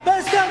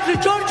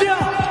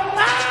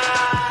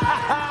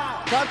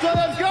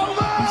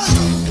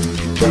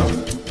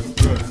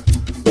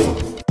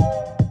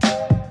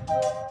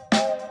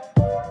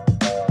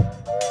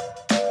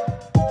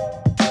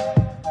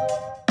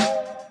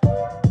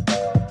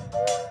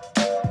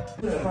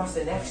across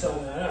the neck, so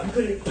you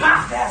could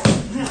pop that.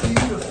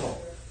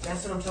 Beautiful.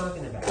 That's what I'm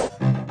talking about.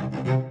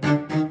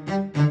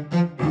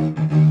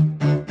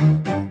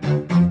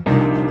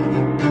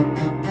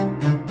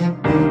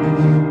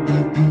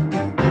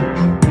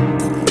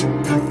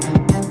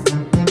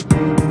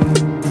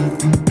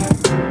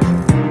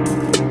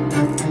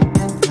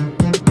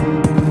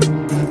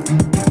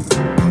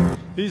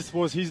 This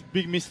was his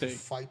big mistake.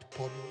 Fight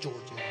for Georgia.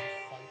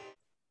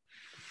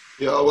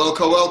 Yeah,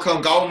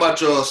 welcome.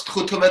 Gaumajos.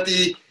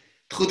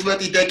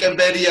 15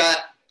 დეკემბერია.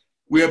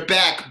 We're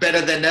back better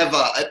than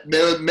ever.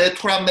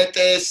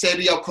 მე-18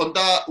 სერია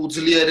მქონდა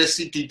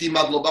უძლიერესი დიდი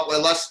მადლობა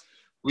ყველას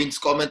ვინც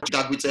კომენტი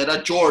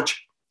დაგვიწერა. George,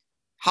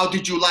 how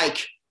did you like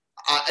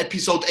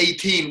episode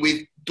 18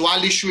 with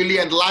Dwalishvili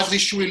and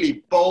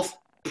Lazishvili both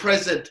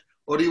present?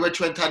 ორივე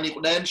ჩვენთან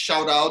იყვნენ.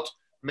 Shout out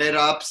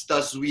Merabs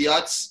და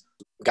Zviats.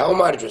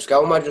 გაუმარჯოს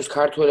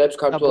ქართველებს,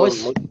 ქართველ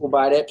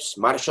მოჭუბარებს,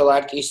 martial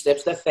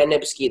artistებს და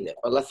ფენებს კიდე.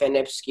 ყველა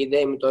ფენებს კიდე,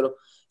 იმიტომ რომ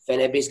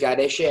ფენების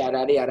გარეშე არ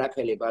არის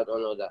არაფერი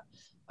ბატონო და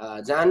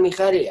ძალიან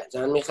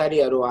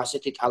მიხარია რომ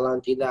ასეთი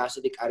ტალანტი და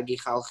ასეთი კარგი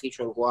ხალხი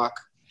ჩვენ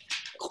გვაქვს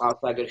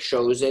ყავს აგერ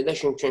შოუზე და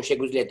ჩვენ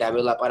შეგვიძლია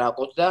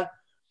დაველაპარაკოთ და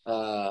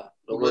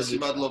როგორი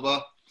მადლობა.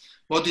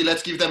 მოდი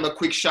let's give them a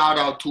quick shout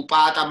out to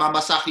Pata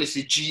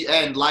Mamasakhlisi,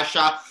 GN,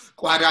 Lasha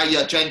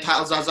Quaraya,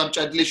 Gentiles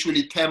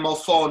Azamchadlishvili,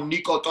 Temofon,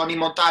 Nico, Tony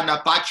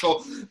Montana,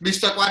 Bacho,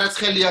 Mr.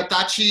 Quaratskhelia,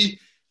 Tachi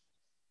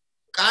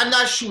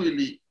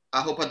Kanashvili.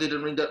 I hope I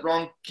didn't read that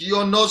wrong.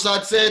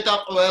 Gionozadze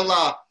და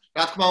ყველა,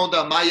 რა თქმა უნდა,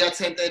 Maya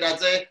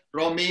Centeradze,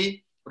 Romi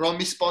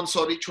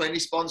sponsori, 20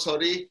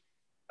 sponsori.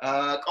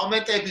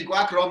 კომენტები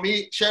გვაქვს რომი,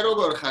 შენ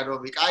როგორ ხარ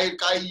რომი?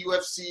 კაი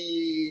UFC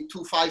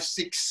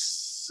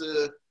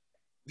 256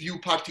 view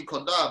party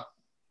ქონდა?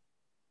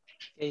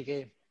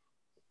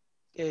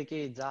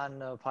 კი,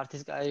 ძალიან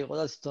პარტის კაი იყო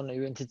და თვითონ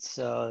ივენთიც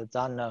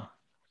ძალიან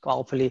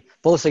კმაყოფილი.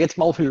 ბოლოს ეგეთი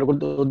კმაყოფილი როგორ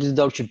ოდის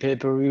დავჭი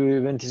pay-per-view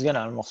ივენთისგან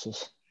არ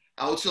მახსოვს.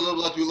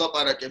 აუცილებლად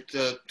ვილაპარაკებთ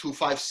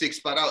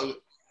 256, მაგრამ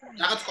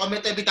რაღაც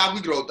კომენტები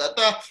დაგვიგროვდა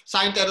და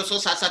საინტერესო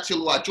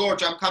სასაცილოა.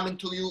 George, I'm coming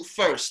to you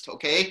first,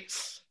 okay?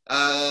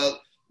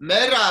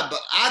 Merab,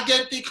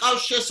 აგენტი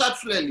ყავს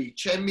შესაძლებელი,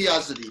 ჩემი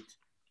აზრით.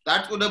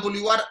 დარწმუნებული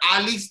ვარ,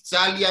 ალის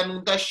ძალიან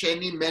უნდა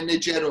შენი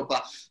მენეჯერობა.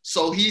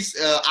 So he's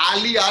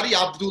Ali არის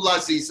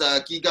აბდულაზის,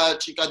 გიგა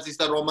ჩიკაძის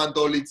და რომან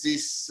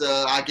დოლიძის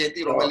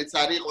აგენტი, რომელიც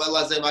არის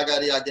ყველაზე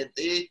მაგარი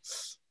აგენტი.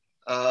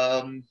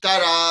 და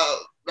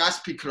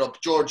რას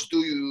ფიქრობ, George, do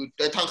you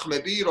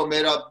დეთანხმები, რომ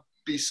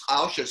მერაბის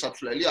ყავს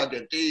შესაძლებელი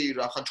აგენტი,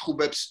 რახან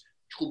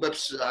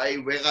ჩხუბებს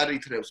აი ვეღარ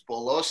ითრევს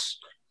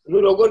ბოლოს? ნუ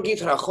როგორ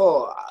გითხრა ხო,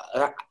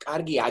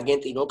 კარგი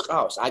აგენტი რო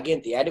ყავს,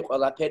 აგენტი არის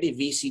ყველაფერი,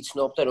 ვის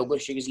იცნობ და როგორ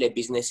შეიძლება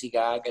ბიზნესი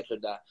გააკეთო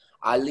და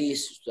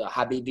ალის,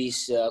 ჰაბიბის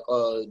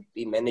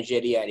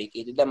მენეჯერი არის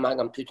კიდე და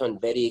მაგამ თვითონ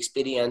very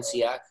experience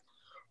აქვს,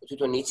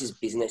 თვითონ იცის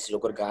ბიზნესი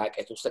როგორ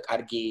გააკეთოს და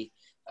კარგი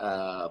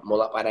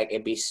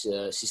მოლაპარაკების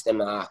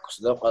სისტემა აქვს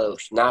და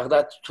ყველაში.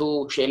 ნახდათ თუ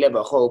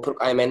შეიძლება ხო უფრო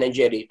კაი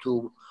მენეჯერი თუ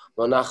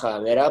მონახა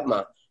მერაბმა,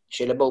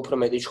 შეიძლება უფრო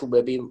მეტი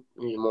ჩხუბები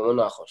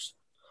მონახოს.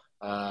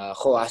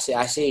 ხო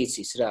ასე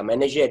იცის რა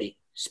მენეჯერი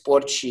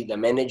სპორტში და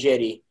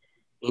მენეჯერი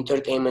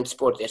entertainment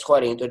sport ეს ხო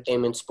არის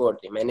entertainment sport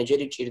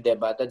მენეჯერი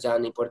ჭირდება და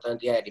ძალიან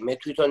იმპორტანტი არის მე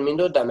თვითონ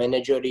მინდოდა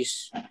მენეჯერის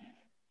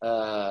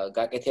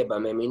გაკეთება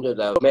მე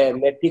მინდოდა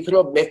მე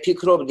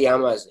ფიქრობდი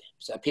ამაზე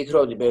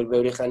ფიქრობდი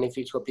ბევრი ხანი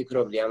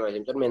ფიქრობდი ამაზე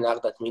იმიტომ მე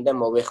ნახდათ მინდა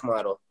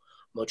მოვეხმარო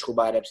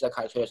მოჩხუბარებს და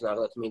ქართველებს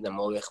ნახდათ მინდა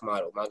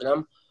მოვეხმარო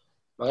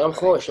მაგრამ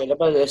ხო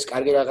შეიძლება ეს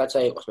კარგი რაღაცა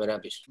იყოს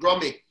მერაბის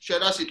რომი შენ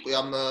რა სიტყვი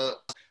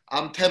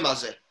ამ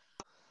თემაზე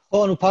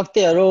ხო, ნუ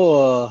ფაქტია,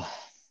 რომ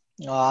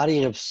არ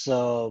იღებს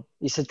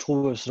ისეთ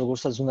ჩხუბებს,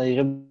 როგორცაც უნდა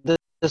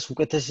იღებდეს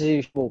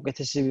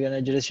უკეთესი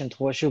მენეჯერის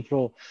შემთხვევაში უფრო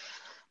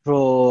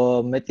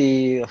მეტი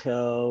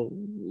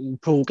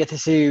უფრო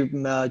უკეთესი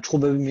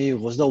ჩხუბები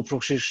მიიღოს და უფრო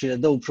ხშირად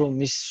და უფრო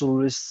მის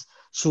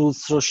სულს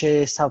რო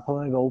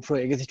შეესაბამება, უფრო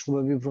ეგეთი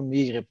ჩხუბები უფრო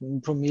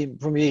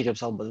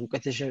მიიღებს ალბათ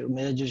უკეთესი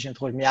მენეჯერის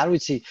შემთხვევაში. მე არ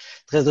ვიცი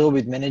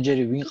დღესდღეობით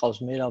მენეჯერი ვინ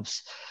ყავს მერაბს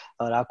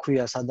რა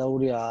ქვია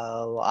სადაურია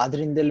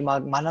ადრინდელი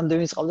მანამდე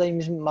ვინც ყავდა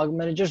იმის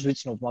მენეჯერს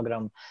ვიცნობ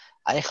მაგრამ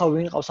აი ხა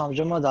ვინ ყავს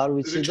ამჟამად არ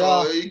ვიცი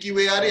და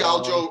იგივე არის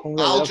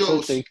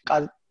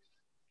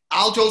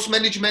ალჯოს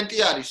მენეჯმენტი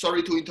არის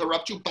sorry to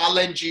interrupt you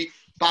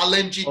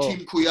ბალენჯი team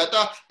ქვია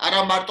და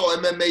არა მარტო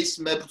MMA-ის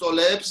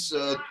მებრძოლებს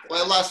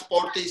ყველა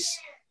სპორტის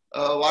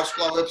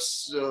ვარსკვლავებს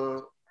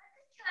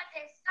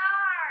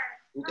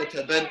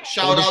უკეთებენ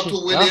shout out to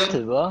William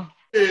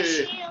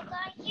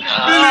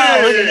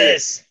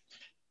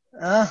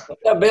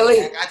Billy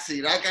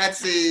Billy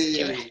ragazzi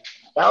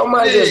how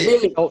much is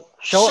Billy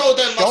show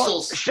them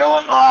muscles show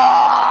him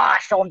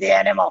the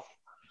animal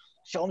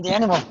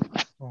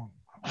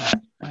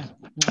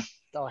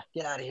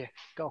get out of here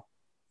go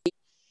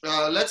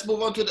let's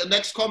move on to the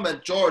next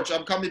comment George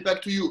I'm coming back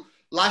to you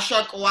Lasha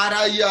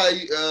Quaraya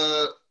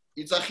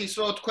იძახის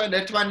რომ თქვენ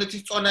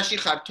ერთმანეთის წონაში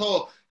ხართო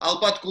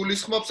ალბათ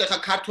გულისხმობს ახლა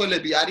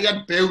ქართველები არიან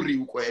ბევრი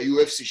უკვე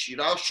UFC-ში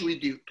რა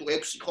 7 თუ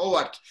 6 ხო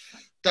ვართ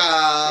და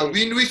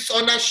ვინვის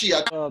წონაშია?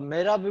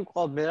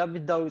 მერაბი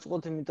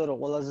დავიწყოთ, იმიტომ რომ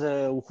ყველაზე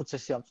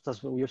უხუცესი ამ წუთას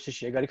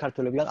UFC-ში ეგ არის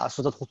ქართველებიდან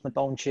 135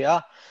 პაუნდშია.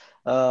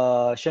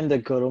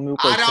 შემდეგ რომ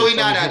მივყვეთ არავინ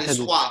არ არის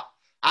სხვა.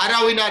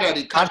 არავინ არ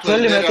არის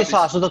ქართველი მეტი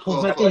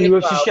 135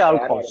 UFC-ში არ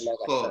ყავს.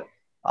 ხო.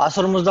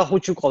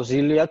 155-ში ყავს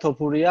ილია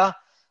თოფურია,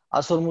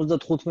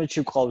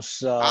 155-ში ყავს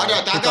არა,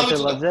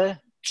 დაგავიწყდა.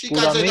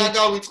 ჩიკაძე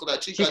დაგავიწყდა,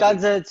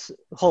 ჩიკაძეც,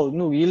 ხო,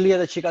 ილია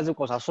და ჩიკაძე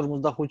ყავს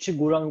 155-ში,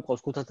 გურამი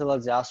ყავს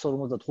ქუთათელაძე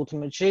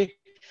 155-ში,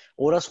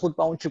 205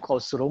 პაუნდში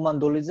ყავს რომან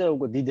დოლიძე,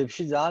 უკვე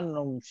დიდებში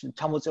ძალიან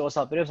ჩამოწევას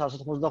აპირებს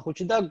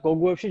 185-ში და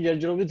გოგოებში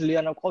ჯერჯერობით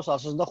ლიანა ყავს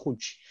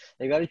 125-ში.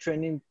 ეგ არის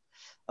ჩვენი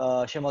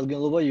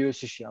შემადგენლობა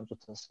UFC-ში ამ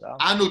წუთას რა.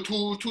 ანუ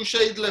თუ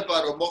შეიძლება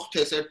რომ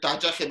მოხდეს ერთ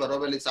დაჯახება,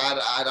 რომელიც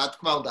რა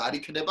თქმა უნდა არ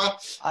იქნება,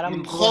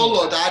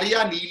 მხოლოდ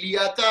არიან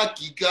ილია და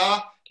გიგა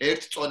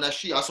ერთ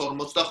წონაში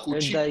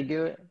 145-ში. და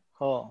იგივე,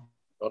 ხო.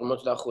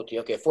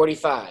 45, okay,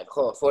 45,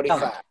 ხო,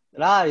 45.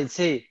 რა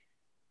იცი?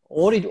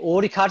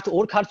 ორი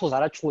ქართველს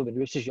არ აჩხუბებენ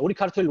UFC-ში. ორი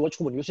ქართველი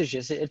უაჩხუბებენ UFC-ში,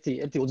 ესე ერთი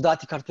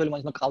 30 ქართველი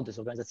მაინც უნდა ყავდეს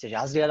ორგანიზაციაში.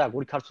 აზრი არ აქვს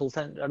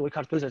ორი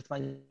ქართველის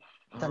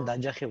ერთმანეთთან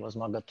დაჯახებას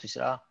მაგათთვის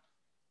რა.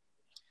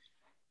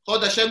 ხო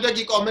და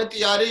შემდეგი კომენტი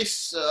არის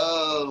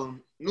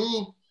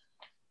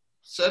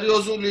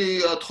სერიოზული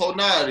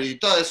თხოვნა არის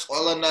და ეს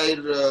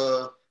ყველანაირ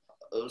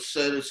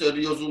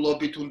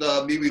სერიოზულობით უნდა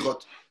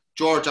მივიღოთ.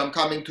 George, I'm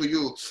coming to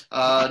you.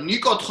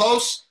 ნიკო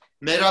თხოვს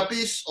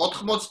მერაბის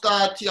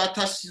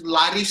 90,000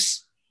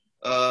 ლარის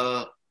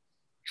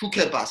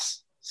ჩუქებას.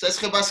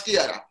 სესხებას კი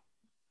არა.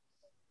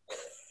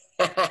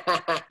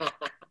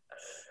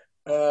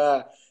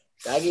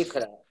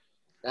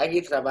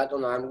 დაგითხრა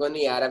ბატონო, არ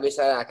მგონი არაბის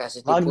აქ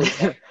ასეთი ფული.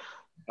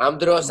 ამ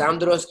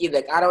დროს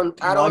კიდე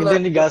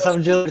მაგდენი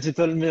გასამჯელო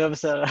თვითონ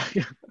მერაბს არა.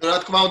 რა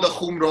თქმა უნდა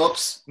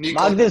ხუმრობს ნიკო.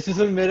 მაგდენს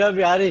თვითონ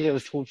მერაბი არ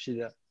იღებს ხუბში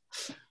და.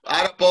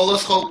 არა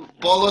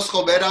ბოლოს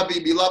ხო მერაბი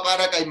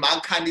მილაპარაკა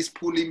მანქანის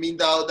ფული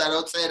მინდაო და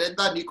რო წერენ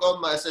და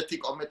ნიკომ ესეთი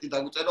კომენტი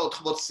დაგვიწერა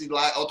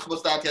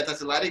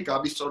 90,000 ლარი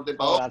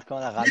გამისწორდებაო. რა თქმა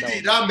უნდა გადავა. მიდი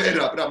რა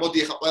მერაბ რა მოდი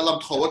ახლა ყველა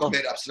მთხოვოთ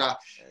მერაბს რა.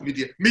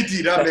 მიდი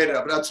რა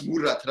მერაბ რაც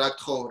მურად რა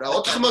გთხოვ რა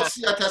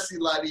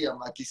 80,000 ლარია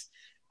მაგის.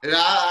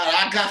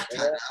 რა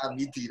გახდა რა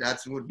მიდი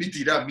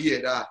რა მიე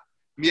რა.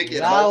 მიე კი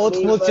რა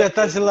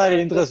 80,000 ლარი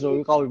იმ დღეს რო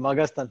ვიყავი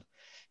მაგასთან.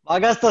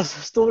 მაგასთან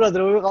სტუმრად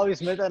რო ვიყავი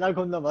ის მეტად არ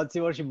ქონდა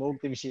მაცივარში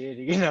მოვკვდიმში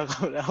ერიგი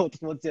ნახავ რა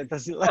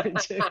 80,000 ლარი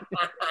ჩემი.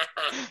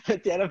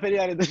 მეტი არაფერი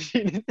არ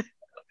ედოშინი.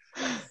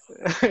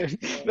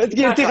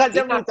 მეთქი ერთი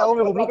ხაჭაპური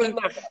წავომიღო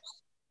ბრუკლინიდან.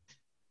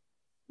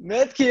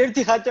 მეთქი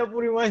ერთი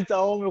ხაჭაპური მაინც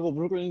წავომიღო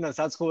ბრუკლინიდან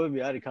საცხოვები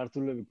არის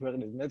ქართულები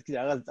ქვეყნის. მეთქი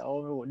რაღაც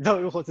წავომიღო და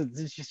ვიხოცე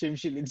ძილში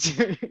შემშილით.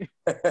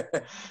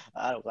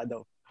 არა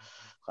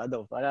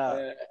ყადავ არა.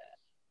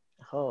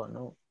 ხო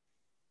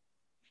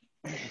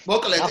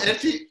მოკლედ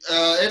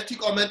ერთი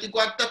კომენტი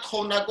გვაქვს და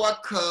თხოვნა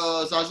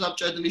გვაქვს ზაზა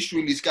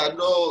მჭედლიშვილისგან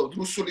რომ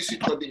რუსული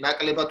სიტყვები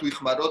ნაკლებად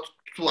ვიხმაროთ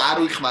თუ არ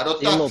ვიხმაროთ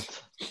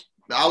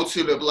და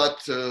აუცილებლად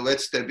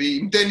ვეცდები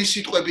იმდენი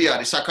სიტყვები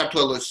არის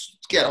საქართველოს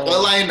კი არა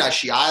ყველა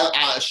ენაში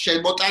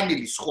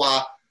შემოტანილი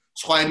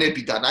სხვა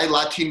ენებიდან აი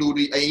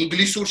ლათინური აი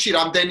ინგლისურში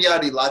რამდენი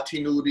არის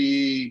ლათინური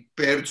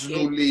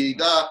ბერძნული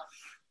და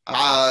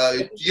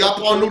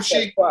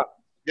იაპონურში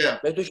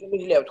მე თუ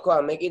შემიძლია ვთქვა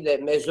მე კიდე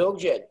მე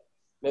ზოგჯერ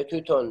მე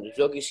თვითონ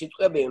ზოგი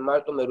სიტყვები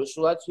მარტო მე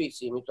რუსულად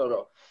ვიცი, იმიტომ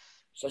რომ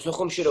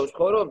სოხუმში რო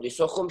ვცხოვრობდი,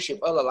 სოხუმში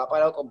ყველა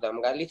ლაპარაკობდა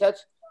მაგალითად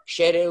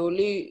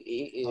შერეული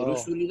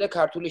რუსული და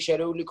ქართული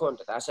შერეული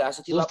კონტაქტ.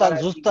 ასეთი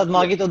ლაპარაკი. ზუსტად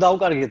მაგიტო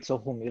დავკარგეთ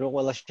სოხუმი, რო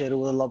ყველა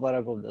შერეულად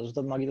ლაპარაკობდა,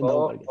 ზუსტად მაგიტო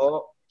დავკარგეთ.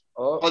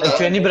 და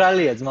ჩვენი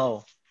ბრალია ძმაო.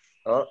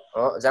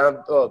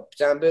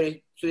 ძალიან ბევრი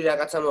ცუდი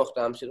რაღაცა მოხდა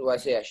ამ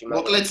სიტუაციაში.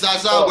 მოკლედ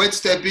ზაზა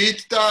ვეცდებით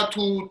და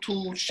თუ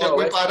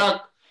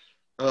შეგვეპარა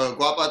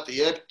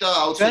გვაპატიებთ და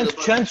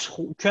აუცილებლად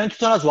ჩვენ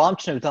თვითონაც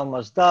ვამჩნევთ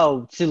ამას და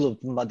ვცდილობთ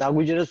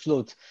დაგვიჯერეთ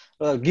ვცდილობთ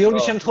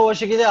გიორგის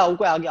შემთხვევაში კიდე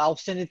უკვე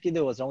ახსენეთ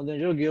კიდევაც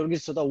რამოდენჯერ რომ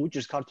გიორგის ცოტა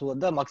უჭირს ქართულად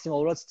და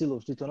მაქსიმალურად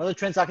ვცდილობთ თვითონაც და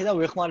ჩვენც აქედან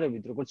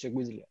ვეხმარებით როგორც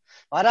შეგვიძლია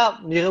მაგრამ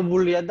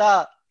მიღებულია და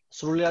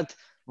სრულიად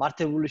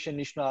მართებული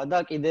შენიშვნაა და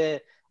კიდე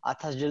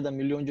 1000 ჯერ და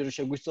მილიონჯერ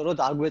შეგვისწოროთ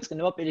არ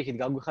გვეწყინება პირიქით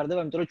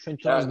გაგვიხარდება იმიტომ რომ ჩვენ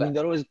თვითონაც გვინდა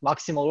რომ ეს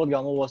მაქსიმალურად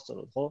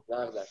გამოვასწოროთ ხო?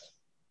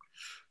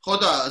 ხო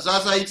და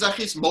ზაზა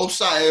იძახის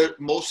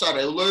მოვსა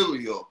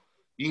რელოევიო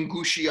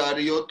ინგუში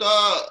არიო და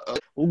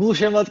უგლუ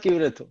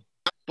შემატკივრეთო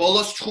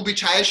ბოლოს ჩხუბი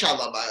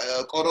ჩაეშალა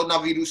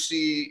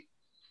კორონავირუსი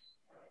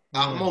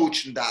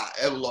აღმოუჩნდა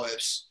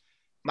ევლოებს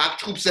მაგ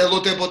ჩხუბს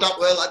ელოდებოდა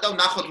ყველა და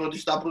ვნახოთ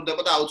როდის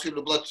დაბრუნდება და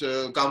აუცილებლად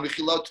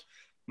განვიხილავთ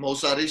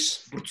მოვსარის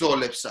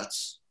ბრძოლებსაც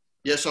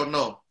yes or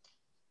no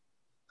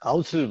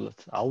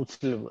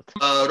აუცილებლად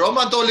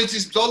რომან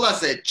დოლიძის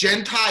ბრძოლაზე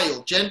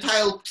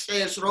gentile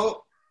წერს რომ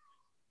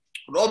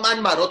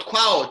რომანმა რო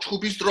თქვაო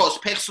ჩხუბის დროს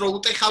ფეხს რო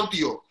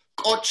უტეხავდიო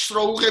კოჩს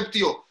რო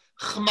უღებდიო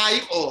ხმა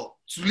იყო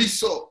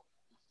ძვლისო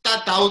და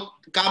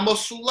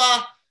გამოსულა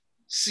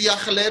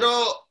სიახლე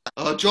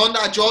რომ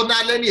ჯონ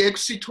ალენი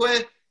 6 თვე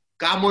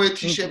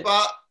გამოეთიშება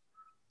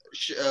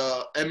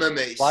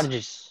MMA-ს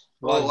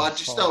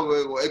ვარჯიშს და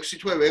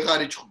 6 თვე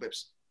ვეღარ იჩხუბებს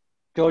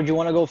George, you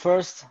want to go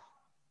first?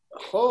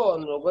 ხო,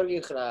 როგორ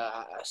გიხრა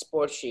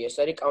სპორტში, ეს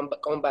არის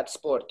კომბატ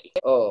სპორტი.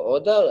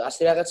 და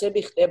ასე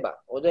რაღაცები ხდება.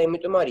 და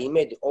იმიტომ არის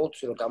იმედი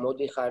ყოველთვის რომ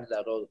გამოდიხარ და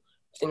რომ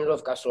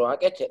ტრენიროვკას რო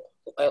აკეთებ,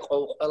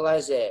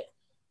 ყველაზე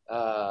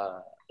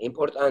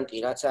იმპორტანტი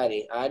რაც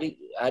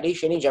არის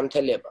შენი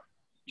ჯანმრთელობა.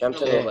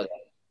 ჯანმრთელობა და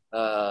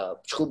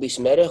ჩხუბის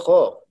მერე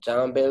ხო,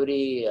 ძალიან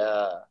ბევრი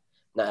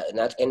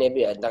ნაწყენები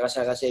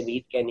რაღაცები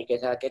იტკენ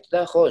იქეთ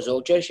და ხო,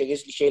 ზოგჯერ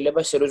შეიძლება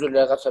სერიოზული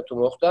რაღაცა თუ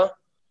მოხდა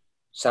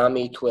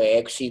 3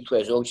 თვე, 6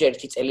 თვე, ზოგჯერ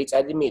 1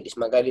 წელიწადი მიდის,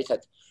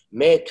 მაგალითად,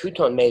 მე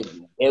თვითონ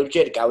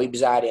ბევრჯერ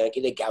გავიბზარე, ან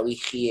კიდე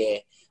გავიხიე,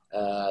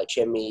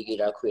 ჩემი იგი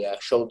რა ქვია,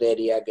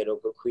 შოლდერი აგე,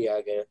 როგორ ქვია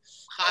აგე.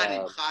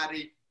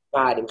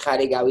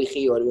 მხარი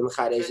გავიხიე, ორივე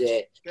მხარეზე,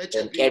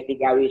 კერპი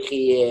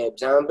გავიხიე,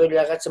 ძალიან ბევრი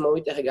რაღაცა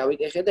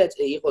გავიტეხე და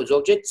იყო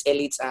ზოგჯერ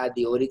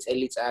წელიწადი, 2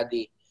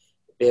 წელიწადი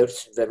ბევრს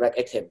ვერ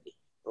ვაკეთებდი.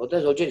 და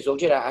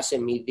ზოგჯერ ასე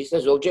მიდის და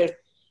ზოგჯერ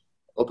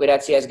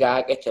ოპერაციას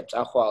გააკეთებ,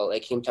 წახვალ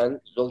ექიმთან,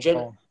 ზოგჯერ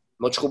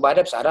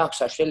მოჩხუბარებს არ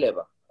აქვს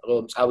საშუალება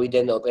რომ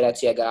წავიდნენ და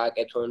ოპერაცია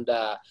გააკეთონ და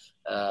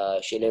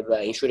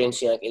შეიძლება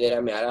ინშურენცი ან კიდე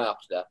რამე არ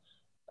აქვს და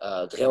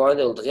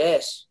დღევანდელ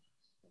დღეს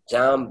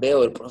ძალიან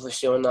ბევრ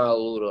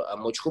პროფესიონალურ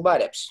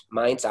მოჩხუბარებს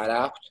მაინც არ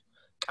აქვს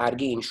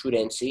კარგი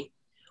ინშურენცი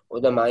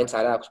და მაინც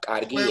არ აქვს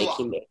კარგი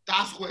ექიმები.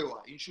 დასღვევა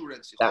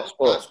ინშურენცი,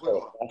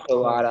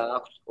 დასღვევა არ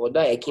აქვს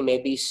და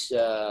ექიმების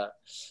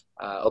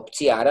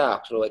ოპცია არ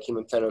აქვს რომ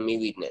ექიმებთან რომ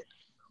მივიდნენ.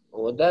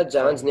 და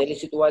ძალიან ძნელი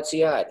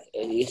სიტუაცია არის.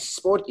 ეს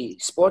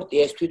სპორტი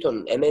ეს თვითონ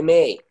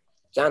MMA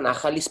ძალიან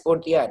ახალი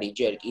სპორტი არის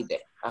ჯერ კიდე.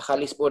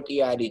 ახალი სპორტი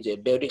არის ჯერ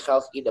ბევრი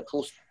ხალხი კიდე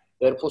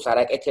ფულს არ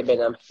აკეთებენ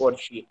ამ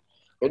სპორტში.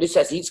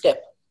 როდესაც იწყებ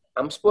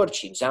ამ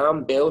სპორტში ძალიან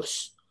ბევრს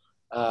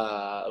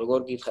როგორ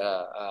გითხრა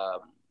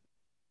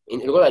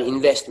როგორ არის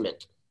investment.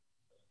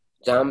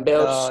 ძალიან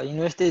ბევრს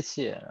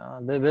ინვესტიცია.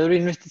 ბევრი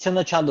ინვესტიცია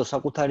უნდა ჩანდოს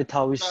საკუთარი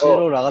თავისი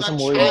რომ რაღაცა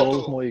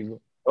მოიგო.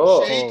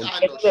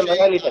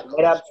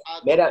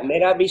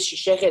 მერაბის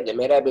შეხედე,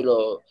 მერაბი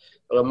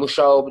რომ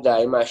მუშაობდა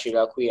იმაში,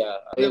 რა ქვია,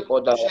 იყო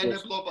და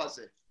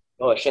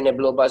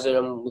შენებლობაზე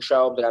რომ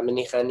მუშაობდა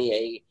რამდენი ხანია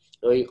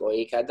რომ იყო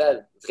იქა და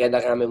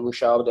დღე-დღე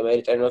მუშაობდა მე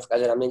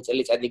ტრენიროვკაზე რამდენი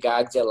წელიწადი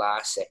გააგრძელა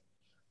ასე.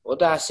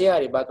 და ასე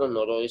არის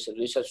ბატონო, რომ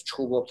ისაც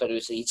ჩხუბობ და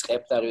ის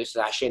იწყებ და ის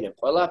აშენებ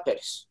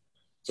ყველაფერს.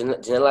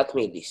 ძნელად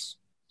მიდის.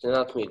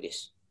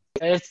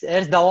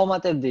 ერთ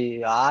დავამატებდი,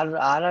 არ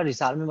არის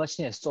არ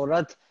მიმაჩნია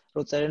სწორად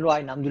რო წერენ რომ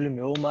აი ნამდვილი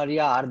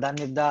მეომარია არ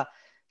დანებდა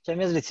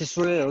ჩემი აზრით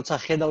სისულელე როცა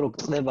ხედავ რომ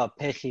წდება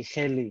ფეხი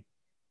ხელი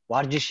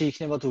ვარჯიში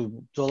იქნება თუ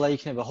ბრძოლა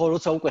იქნება ხო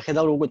როცა უკვე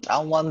ხედავ რომ უკვე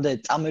ტრავმამდე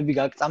წამები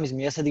წამის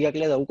მიასადი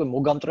გაკლია და უკვე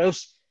მოგამტრევს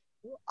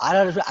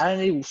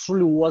არანაირი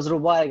სრული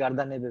უაზრობაა ეგ არ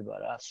დანებება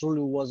რა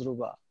სრული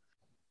უაზრობაა.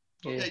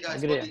 Okay guys,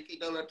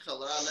 კიდევ ერთხელ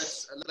რა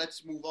let's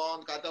move on.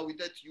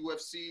 გადავიდეთ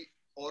UFC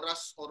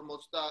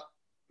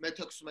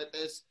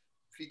 256-ს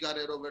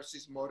Figueiredo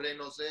versus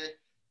Moreno-ზე.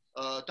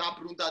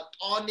 დაბრუნდა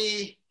Tony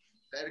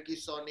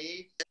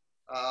Ferguson-ი.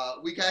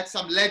 We got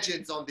some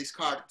legends on this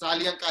card.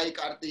 ძალიან კაი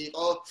კარტი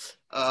იყო.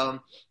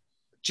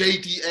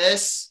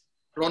 JDS,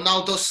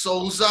 Ronaldo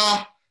Souza,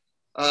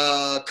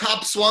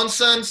 Cub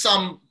Swanson,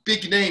 some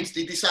big names.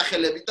 დიდი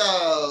სახელები და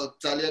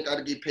ძალიან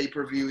კარგი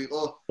pay-per-view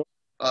იყო.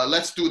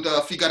 Let's do the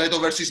Figueiredo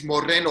versus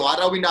Moreno.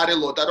 არავინ არ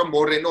ელოდა რომ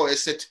Moreno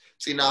ესეთ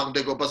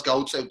წინააღმდეგობას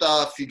გაუწევდა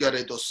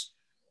Figueiredos.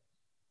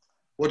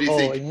 What do you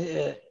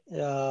think?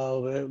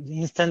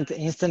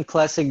 Instant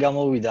classic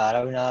გამოვიდა,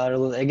 არავინ არ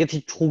ელოდა. ეგეთი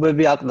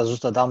ჩხუბები აკლდა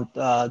ზუსტად ამ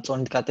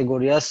წონით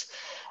კატეგორიას.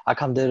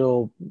 აქამდე რომ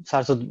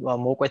საერთოდ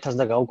მოკვეთას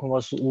და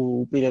გაუქმებას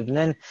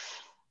უპირებდნენ.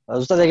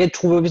 ზუსტად ეგეთი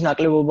ჩხუბების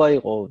ნაკლებობა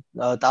იყო,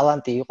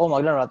 ტალანტი იყო,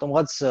 მაგრამ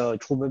რატომღაც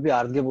ჩხუბები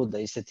არ დგებოდა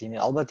ისეთი.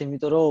 ალბათ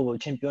იმიტომ რომ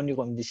ჩემპიონი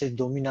იყო ისეთი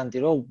დომინანტი,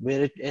 რომ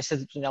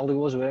ესეთი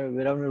წინააღმდეგობას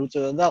ვერავინ არ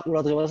უწევდა და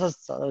ყურადღებასაც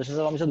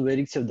შესაბამისად ვერ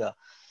იქცევდა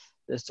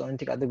ეს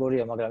წონითი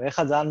კატეგორია, მაგრამ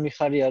ეხლა ძალიან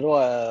მიხარია, რომ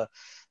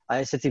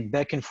აი ესეთი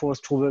back and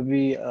forth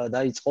ჩხუბები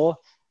დაიწყო.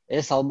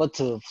 ეს ალბათ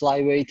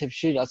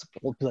flyweight-ებში რაც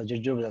ყოფილა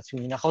ჯერჯერობით რაც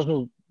მინახავს, ნუ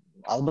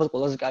ალბათ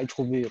ყველაზე კაი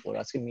ჩხუბი იყო,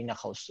 რაც კი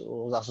მინახავს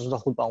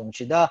 125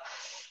 პაუნდში და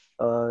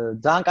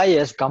ძალიან კაი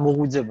ეს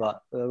გამოღვიძება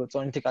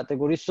წონითი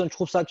კატეგორიის თვითონ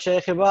ჩხუბსაც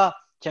შეეხება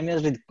ჩემი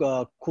აზრით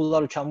ქულა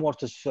რომ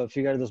ჩამოართვეს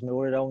Figueiredos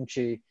მეორე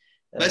რაუნდში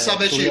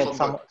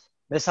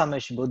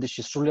მესამეში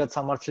ბოდიში სრულიად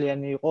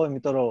სამართლიანი იყო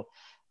იმიტომ რომ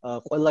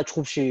ყველა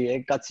ჩხუბში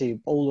ეგ კაცი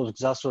პოულობს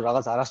გზას რომ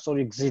რაღაც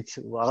არასწორი გზით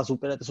რაღაც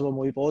უპირატესობა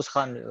მოიპოვოს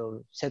ხან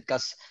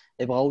სეტკას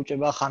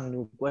ებღაუჭება ხან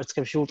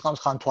კვერცხებში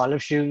ურტყამს ხან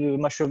თვალებში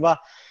იმაშვება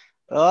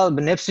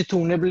ნეფსი თუ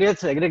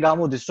უნებლიეთ ეგრე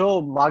გამოდის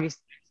რომ მაგის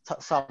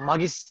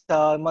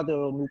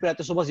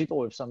უპირატესობას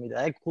იპოვებს ამი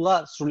და ეგ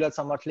ქულა სრულიად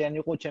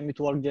სამართლიანი იყო ჩემი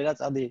თუ არ გჯერა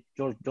წადი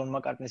ჯონ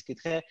მაკარტნის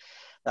კითხე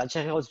და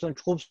შეხებოთ თვითონ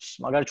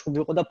ჩხუბს მაგარი ჩხუბი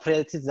იყო და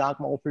ფრედიც ძალიან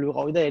კმაყოფილი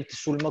ვიყავი და ერთი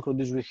სული მაქვს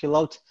როდის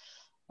ვიხილავთ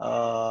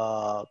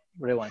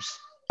რევანშს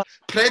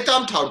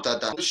ფრედამ თავდა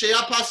და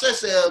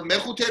შეაფასეს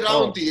მეხუთე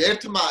რაუნდი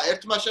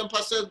ერთმა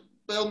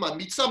შემფასებელმა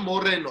მიცა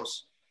მორენოს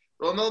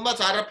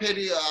რომელმაც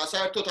არაფერი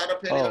საერთოდ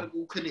არაფერი არ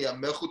უქნია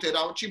მეხუთე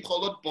რაუნდში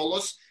მხოლოდ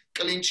ბოლოს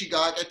კლინჩი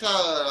გააკეთა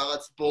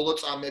რაღაც ბოლო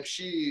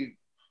წამებში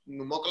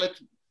ნუ მოკლედ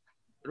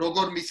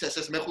როგორ მისცეს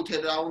ეს მეხუთე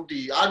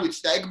რაუნდი, არ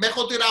ვიცი და ეგ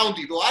მეხუთე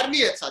რაუნდი რო არ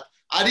მიეცათ,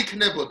 არ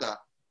იქნებოდა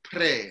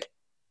ფრე.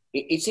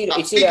 იცი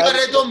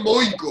ფიგარედო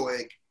მოიგო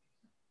ეგ.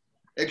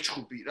 ეგ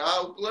ჩხუბი რა,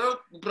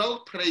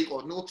 უბრალოდ ფრე იყო.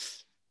 ნუ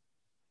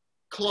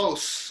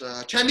close.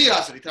 ჩემი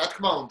აზრით, რა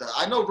თქმა უნდა.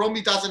 I know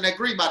Romy doesn't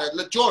agree, but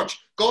let George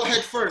go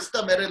ahead first.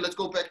 და მე let's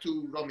go back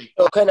to Romy.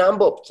 თქვენ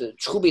ამბობთ,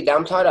 ჩხუბი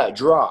დამთავრდა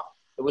draw.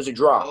 It was a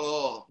draw.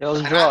 Oh. It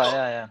was draw,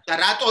 yeah. და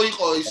რატო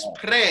იყო ის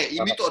ფრე?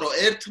 იმიტომ რომ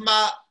ერთმა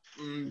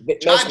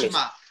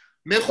ჯაჯმა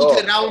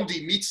მეხუთე რაუნდი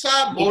მიცა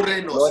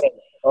მორენოს.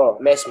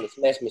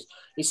 მესმის.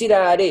 ისი რა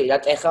არის, რა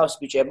ეხავს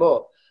ბიჭებო?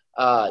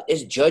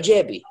 ეს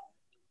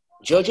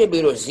ჯოჯები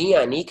რო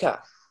ზიან იქა.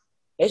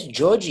 ეს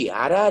ჯოჯი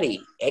არ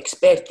არის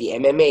ექსპერტი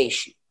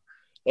MMA-ში.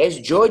 ეს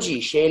ჯოჯი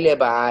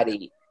შეიძლება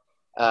არის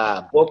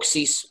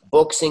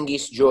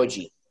boxing-ის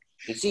ჯოჯი.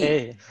 იცი?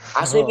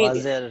 ასე მიდი.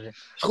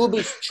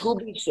 ჩხუბის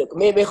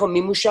მე ხომ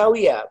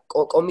მიმუშავია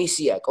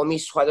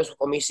სხვადასხვა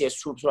კომისიას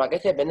ჩხუბს რო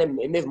აკეთებენ და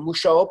მე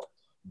ვმუშაობ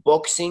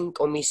boxing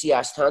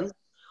კომისიასთან.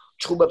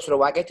 ჩხუბებს რო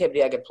ვაკეთებდი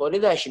აგერ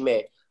ფლორიდაში მე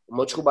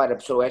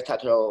მოჩხუბარებს რო ერთად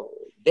რო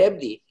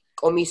დებდი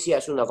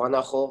კომისიას უნდა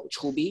ვანახო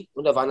ჩხუბი,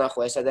 უნდა ვანახო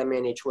ეს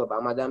ადამიანი ჩხუბ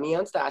ამ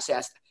ადამიანს და ასე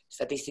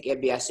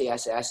სტატისტიკები ასე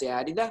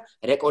არის და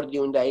რეკორდი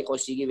უნდა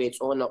იყოს იგივე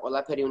წონა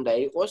ყველაფერი უნდა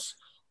იყოს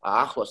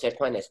ახლოს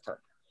ერთმანეთთან.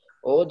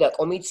 და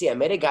კომისია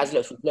მე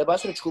გაძლევს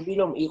უფლებას რომ ჩხუბი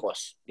რომ იყოს.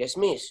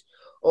 გესმის?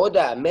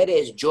 და მე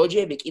ეს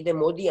ჯოჯები კიდე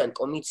მოდიან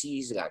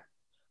კომისიისგან.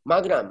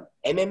 მაგრამ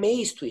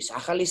MMA-ისთვის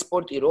ახალი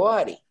სპორტი რო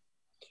არის,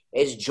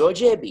 ეს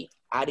ჯოჯები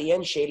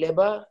არიან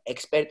შეიძლება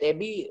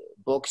ექსპერტები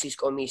ბოქსის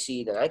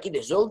კომისიიდან. ან კიდე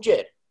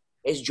ზოგჯერ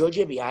ეს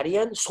ჯოჯები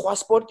არიან სხვა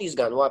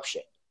სპორტისგან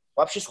ვაფშე.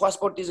 ვაფშე სხვა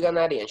სპორტისგან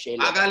არიან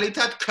შეიძლება.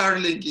 მაგალითად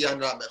curling-ი ან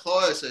რამე, ხო,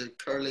 ესე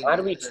curling. არ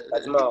ვიცი,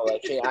 ძმაო,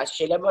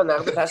 შეიძლება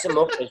ნახოთ ასე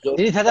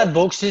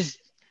მოხდეს.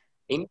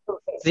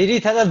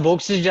 ძირითადად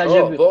ბოქსის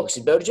ჯაჯები.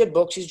 ბევრჯერ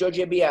ბოქსის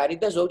ჯოჯები არის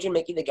და ზოგჯერ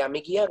მე კიდე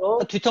გამიგია,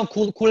 რომ თვითონ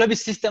ქულების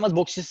სისტემას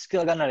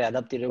ბოქსისგან არის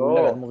ადაპტირებული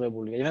და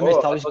გადმოღებული. მე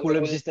თავის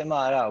ქულების სისტემა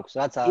არა აქვს,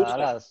 რაც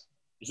არა.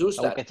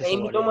 ზუსტად,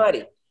 იმიტომ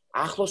არის.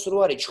 ახლოს რო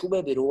არის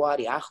ჩხუბები რო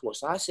არის ახლოს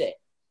ასე,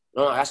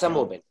 რომ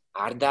ასამობენ,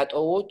 არ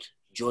დატოვოთ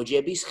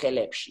ჯოჯების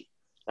ხელებში.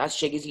 რაც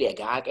შეგიძლია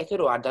გააკეთო,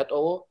 რომ არ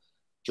დატოვო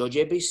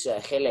ჯოჯების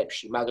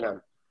ხელებში, მაგრამ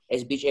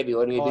ეს ბიჭები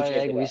ორივე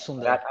ბიჭები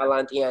რა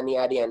ტალანტიანი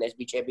არიან ეს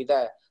ბიჭები და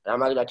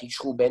რამაგრად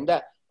იჩხუბენ და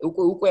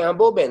უკვე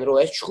ამბობენ, რომ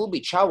ეს ჩხუბი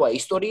ჩავა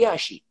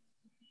ისტორიაში.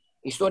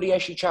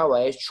 ისტორიაში ჩავა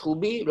ეს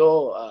ჩხუბი,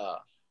 რომ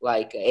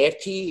like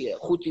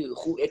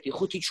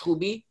 1-5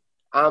 ჩხუბი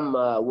ამ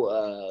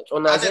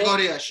წონაზე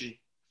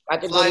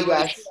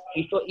კატეგორიაში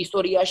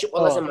ისტორიაში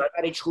ყველაზე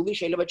მაგარი ჩხუბი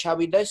შეიძლება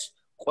ჩავიდეს,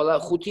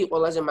 5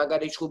 ყველაზე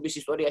მაგარი ჩხუბის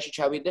ისტორიაში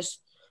ჩავიდეს.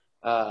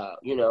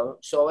 You know,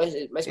 so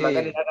ეს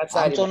მაგარი რაღაცა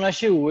არის. ამ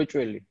წონაში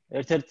უეჭველი,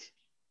 ერთ-ერთი.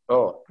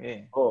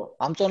 ხო.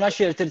 ამ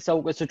წონაში ერთ-ერთი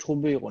საუკეთესო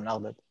ჩხუბი იყო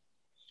ნახდათ.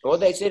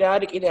 და ეს რა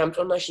არის კიდე ამ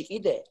წონაში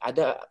კიდე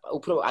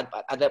უფრო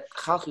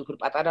ხალხი უფრო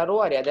პატარა რო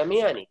არის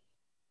ადამიანი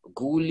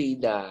გული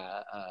და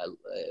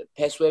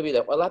ფესვები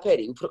და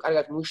ყველაფერი უფრო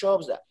კარგად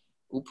მუშაობს და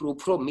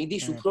უფრო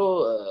მიდის უფრო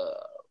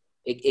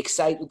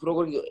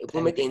უფრო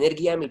მეტი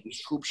ენერგია მიდის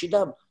ჩხუბში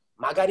და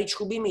მაგარი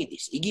ჩხუბი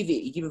მიდის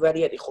იგივე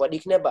ვარიანტი ხო არ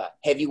იქნება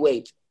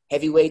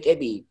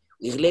heavyweight-ები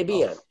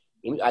იღლებიან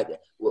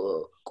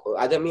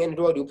ადამიანი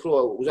რო არის უფრო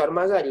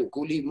უზარმაზარი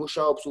გული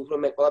მუშაობს უფრო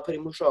მეტ ყველაფერი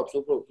მუშაობს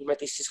უფრო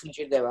მეტი სისხლი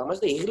ჭირდება ამას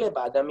და იღლება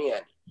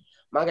ადამიანი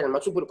მაგრამ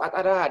მას უფრო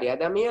პატარა არის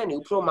ადამიანი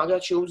უფრო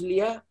მაგრად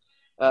შეუძლია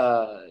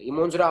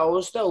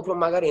იმონძრაოს და უფრო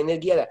მაგარი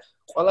ენერგია და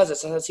ყველაზე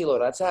სასაცილო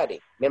რაც არის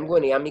მე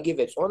მგონი ამ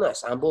იგივე წონას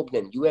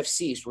ამბობდნენ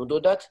UFC-ს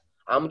უნდათ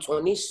ამ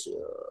წონის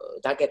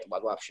დაკეტვა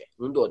ვაფშე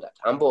უნდათ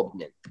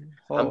ამბობდნენ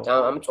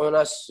ამ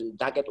წონას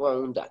დაკეტვა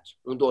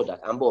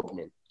უნდათ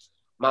ამბობდნენ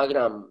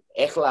მაგრამ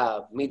ეხლა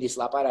მიდის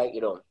ლაპარაკი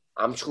რომ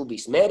ამ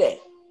ჩხუბის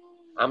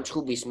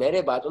მერე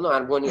ბატონო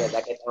არ მგონია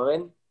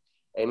დაკეტავენ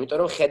იმიტომ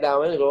რომ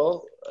ხედავენ რომ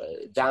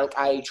ძალიან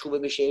კაი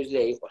ჩხუბები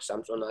შეიძლება იყოს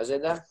ამ წონაზე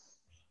და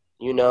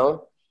you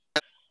know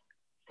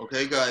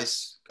Okay guys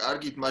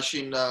კარგით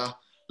მაშინ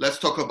let's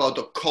talk about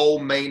the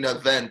co-main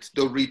event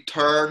the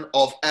return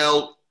of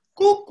El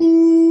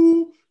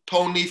Cucu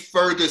Tony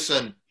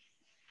Ferguson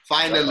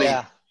finally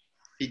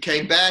he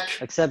came back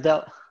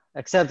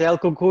except El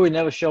Cucu he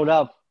never showed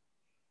up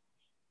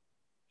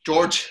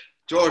George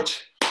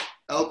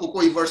El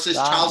Cucuy versus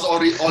Charles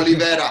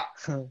Oliveira.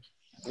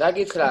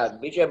 Nagitra,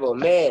 bichebo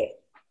me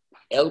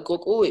El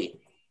Cucuy.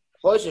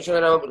 Khoish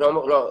shon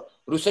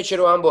Rusetshi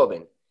ro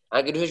amboben.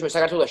 Agi Rusetshi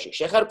საქართველოში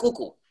შეხარ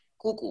Cucu.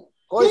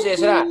 Khoish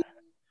ეს რა.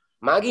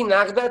 მაგი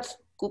ნახდათ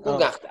Cucu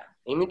გახდა.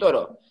 იმიტომ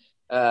რომ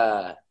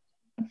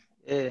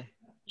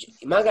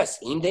მაგას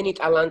იმდენი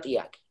ტალანტი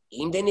აქვს.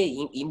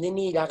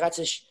 იმდენი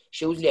რაღაცა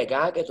შეუძლია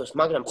გააკეთოს,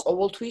 მაგრამ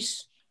ყოველთვის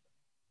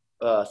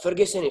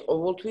Ferguson-ი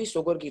ყოველთვის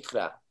როგორ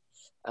გითხრა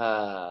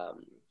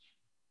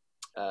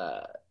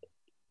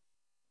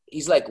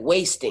is like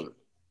wasting.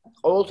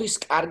 ყოველთვის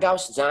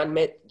კარგავს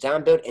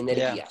ძალიან ბევრ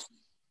ენერგიას.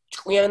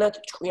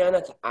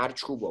 ჭკვიანად არ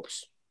ჩხუბობს.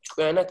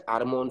 ჭკვიანად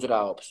არ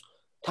მონძრაობს.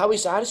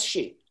 თავის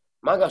არსში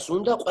მაგას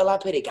უნდა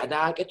ყველაფერი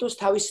გადააკეთოს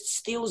თავის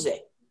სტილზე.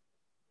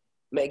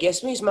 მე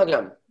გესმის,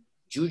 მაგრამ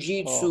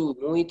ჯუჯიტსუ,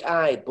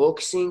 მუაი-თაი,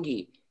 ბოქსინგი,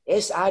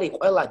 ეს არის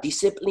ყველა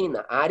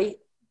დისციპლინა, არის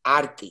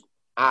არტ.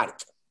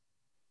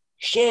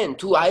 შენ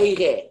თუ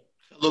აიღე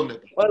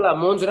ხელოვნება. ყველა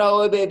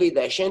მონძრაობები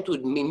და შენ თუ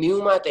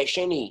მიუმატე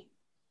შენი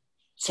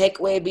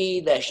ცეკვები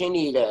და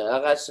შენი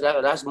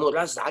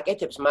რას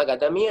აკეთებს მაგ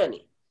ადამიანი,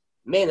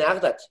 მე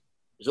ნახდათ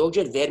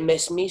ზოგჯერ ვერ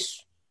მესმის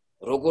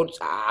როგორც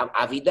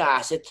ავიდა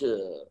ასეთ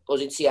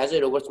პოზიციაზე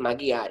როგორც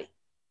მაგი არის.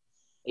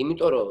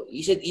 იმიტომ რომ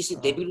ისე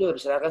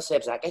დებილოებს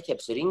რაღაცებს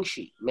აკეთებს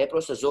რინგში, მე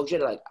პროსტო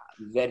ზოგჯერ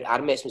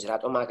არ მესმის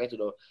რატომ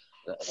აკეთო,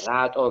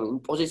 რატომ იმ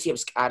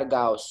პოზიციებს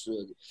კარგავს.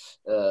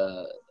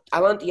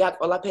 ტალანტი აქვს,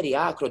 ყველაფერი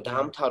აქვს, რომ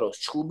დაამთავროს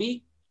ჩხუბი,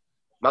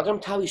 მაგრამ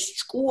თავის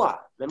ჭკუა,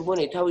 მე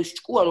მგონი თავის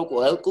ჭკუა როგორ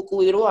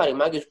ელკუკუი რო არის,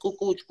 მაგის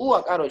ჭკუა,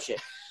 კაროჩე.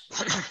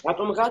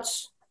 რატომღაც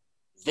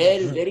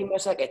ვერ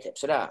იმას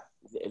აკეთებს რა.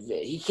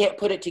 He can't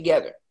put it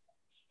together.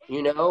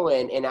 You know,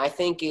 and I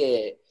think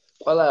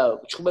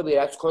ყველა ჩხუბები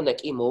რაც ქონდა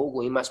კი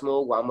მოუგო, იმას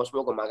მოუგო, ამას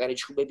მოუგო, მაგარი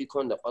ჩხუბები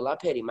ქონდა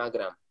ყველაფერი,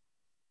 მაგრამ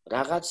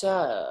რაღაცა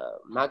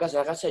მაგას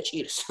რაღაცა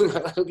ჭირს,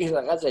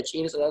 რაღაცა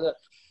ჭირს,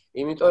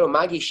 იმიტომ რომ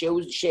მაგი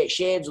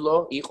შეეძლო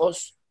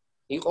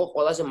იყო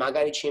ყველაზე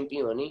მაგარი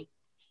ჩემპიონი,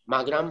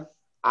 მაგრამ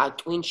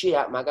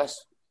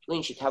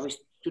ტვინში თავის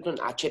თვითონ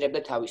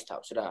აჩერებდა თავის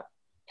თავს რა.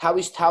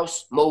 თავის თავს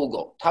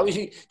მოუგო.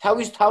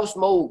 თავის თავს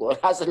მოუგო.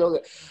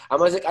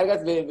 ამაზე კარგად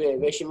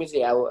ვერ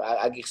შემიძლია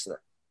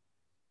აგიხსნა.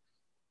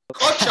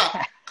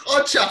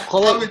 ყოჩა,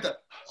 ხოლო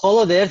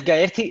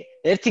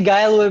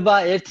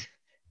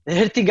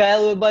ერთი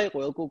გაელვება იყო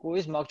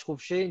ელკუკუის მაგ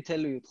ჩხუბში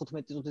მთელი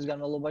 15 წუთის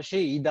განმავლობაში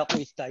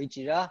იდაყვით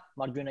დაიჭირა,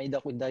 მარჯვენა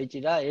იდაყვით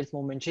დაიჭირა, ერთ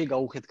მომენტში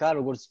გაუხეთქა,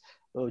 როგორც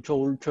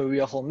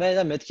ჩვევია ხოლმე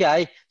და მეთქი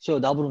აი,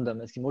 всё, დაბრუნდა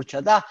მეთქი, მორჩა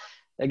და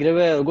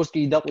ეგრევე როგორც კი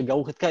იდაყვით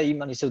გაუხეთქა,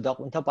 იმან ისევ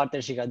დაყვინთა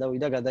პარტერში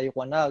გადავიდა,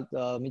 გადაიყვანა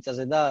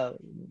მიწაზე და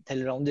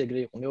მთელი რაუნდი ეგრე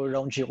იყო, მეორე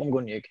რაუნდში იყო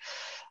მგონი ეგ.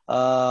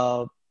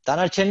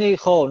 დანარჩენი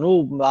ხო, ნუ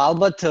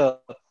ალბათ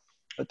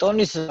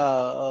ტონის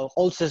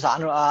ყოველთვის ეს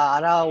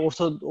არა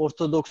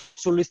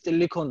ორთოდოქსული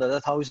სტილი ქონდა და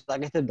თავის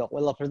აკეთებდა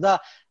ყველაფერს და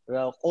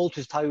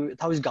ყოველთვის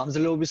თავის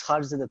გამძლეობის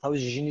ხარჯზე და თავის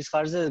ჟინის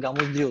ხარჯზე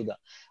გამოსდიოდა.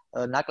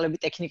 ნაკლები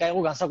ტექნიკა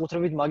იყო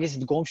განსაკუთრებით მაგის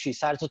დგომში,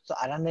 საერთოდ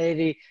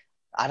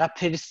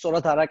არაფერი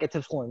სწორად არ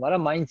აკეთებს ხოლმე,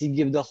 მაგრამ მაინც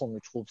იგებდა ხოლმე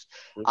ჩხუბს.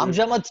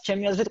 ამჟამად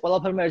ჩემი აზრით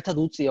ყველაფერმა ერთად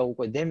უწია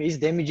უკვე ის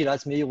დემიჯი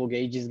რაც მიიღო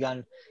გეიჯისგან,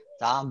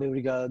 ძალიან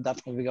ბევრი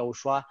დარტყმები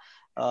გაუშვა.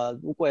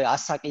 უკვე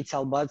ასაკიც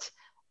ალბათ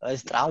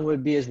ეს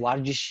ტრავმები, ეს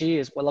ვარჯიში,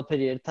 ეს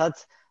ყველაფერი ერთად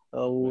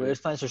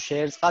ერთმანეთს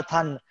შეერწყა.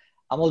 თან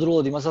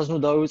ამავდროულად იმასაც ნუ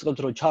დავივიწყებთ,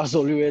 რომ ჩარლზ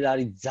ოლივერი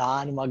არის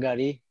ძალიან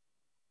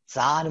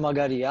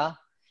მაგარია.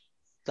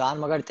 ძალიან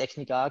მაგარი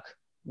ტექნიკა აქვს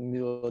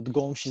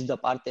დგომშიც და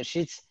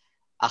პარტერშიც.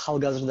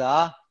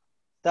 ახალგაზრდაა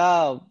და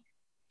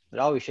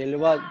რავი,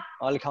 შეიძლება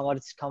მალე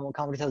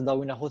კამერითაც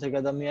დავინახოთ ეგ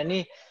ადამიანი,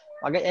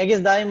 მაგრამ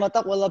ეგეც დაიმატა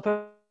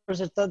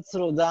ყველაფერს ერთად,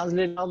 რომ ძალიან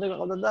ძლიერი რაუნდი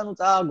გაყავდა და ნუ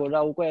წააგო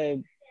რა, უკვე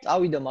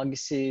წავიდა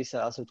მაგისი,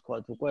 ასე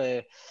ვთქვათ,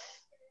 უკვე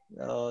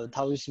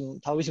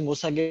თავისი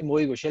მოსაგები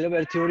მოიგო. შეიძლება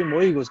 1-2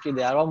 მოიგოს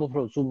კიდე, არ ვამბობ,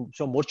 რომ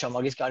всё მორჩა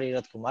მაგის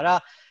კარიერა თქო, მაგრამ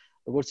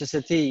როგორც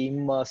ესეთი იმ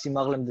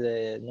სიმაღლემდე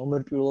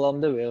ნომერ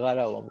პირველამდე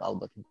ვეღარავ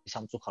ალბათ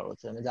სამწუხაროდ.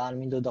 მე ძალიან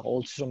მინდოდა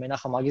ყოველთვის რომ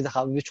მენახა მაგის და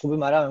ხაბიბის ჩხუბი,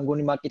 მაგრამ მე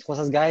მგონი მაგ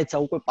კითხვასაც გაეცა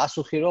უკვე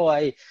პასუხი, რომ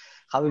აი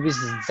ხაბიბის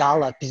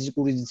ძალა,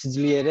 ფიზიკური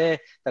სიძლიერე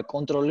და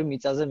კონტროლი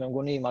მიწაზე მე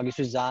მგონი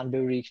მაგისთვის ძალიან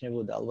ბევრი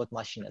იქნებოდა ალბათ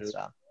მაშინაც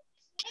რა.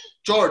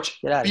 George,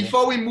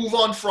 before we move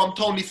on from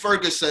Tony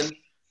Ferguson,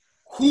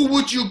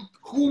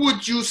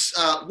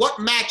 what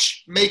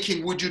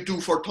matchmaking would you do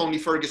for Tony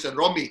Ferguson?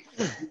 Romy,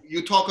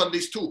 you talk on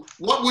this too.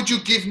 What would you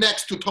give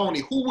next to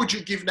Tony? Who would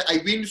you give? I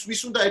mean,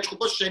 ვის უნდა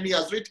ეჭყობა შენი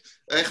აზრით?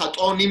 ეხა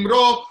ტონიმ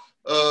რო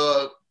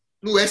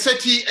ნუ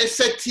ესეთი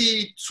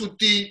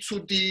ცუდი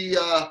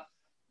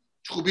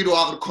ჩხუბი რო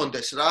აღარ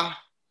კონდეს რა.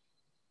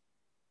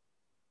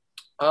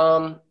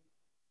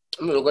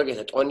 ნუ როგორ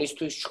გესა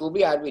ტონისთვის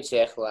ჩხუბი არ ვიცი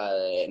ეხლა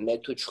მე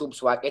თუ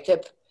ჩხუბს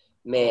ვაკეთებ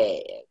მე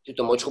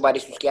თვითონ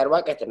მოჩხუბარისთვის კი არ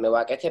ვაკეთებ, მე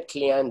ვაკეთებ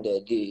კლიან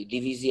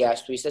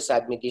დივიზიასთვის და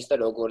სადმიტის და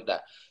როგორ და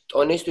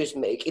ტონისთვის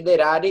კიდე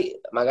რა არის,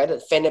 მაგალითად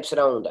ფენებს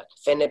რა უნდა?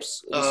 ფენებს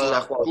ის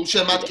ნახვა.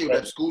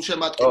 გულშემატკივრებს.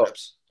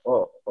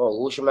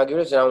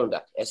 გულშემატკივრებს რა უნდა?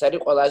 ეს არის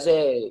ყველაზე,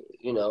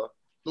 you know.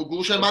 ნუ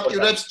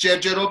გულშემატკივრებს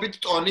ჯერჯერობით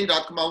ტონი რა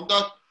თქმა უნდა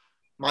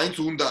მაინც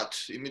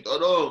უნდათ, იმიტომ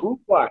რომ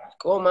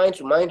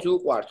მაინც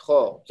უყვართ,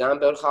 ხო? ძალიან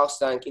ბევრ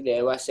ხალხსთან კიდე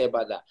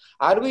ევასება და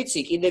არ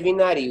ვიცი კიდე ვინ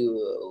არის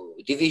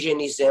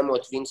დივიზიონის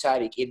ზემოთ, ვინც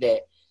არის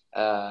კიდე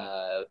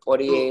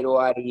პორიერო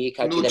არის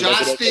იქ კიდე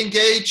ჯასტინ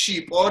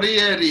გეიჩი,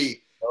 პორიერი,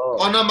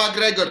 კონორ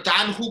მაკგრეგორ,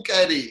 დან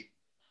ჰუკერი.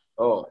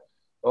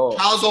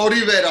 ჩარლზ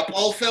ოლივერა,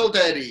 პოლ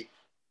ფელდერი,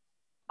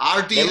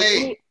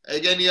 RDA,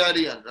 ეგენი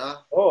არიან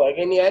რა.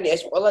 ეგენი არის,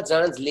 ეს ყველა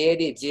ძალიან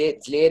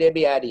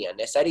ძლიერები არიან.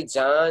 ეს არის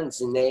ძალიან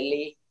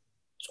ძნელი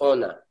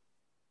წონა.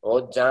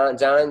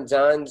 ძალიან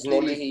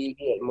ძნელი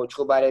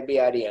მოჩხუბარები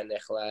არიან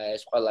ახლა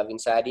ეს ყველა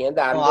ვინც არიან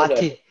და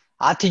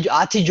არ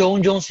 10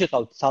 ჯონ ჯონსი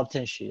ყავთ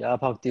საფთენში რა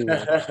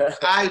ფაქტიურად.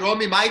 აი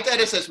რომი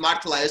მაინტერესებს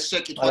მართლა ეს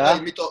შეკითხვა და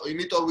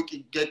იმიტომ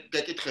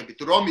გეკითხებით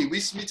რომი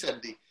ვის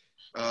მიცემდი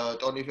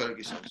ტონი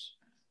ფერგისონს?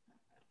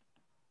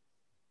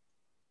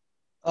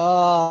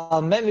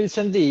 მე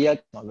მივცემდი იაკ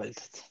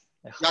მაგალითად.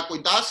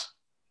 იაკვინტას?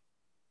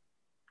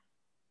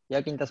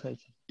 იაკინტას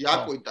მივცემ.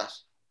 იაკვინტას.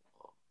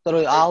 იმიტომ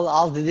რომ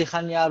ალ დიდი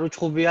ხანი არ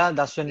უჩხუბია,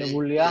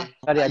 დასვენებულია,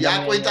 არის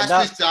ადამიანია და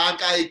იაკვინტასთვის ძალიან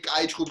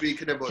კაი ჩხუბი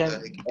იქნებოდა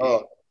ეგ.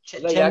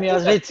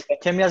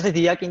 ჩემი აზრით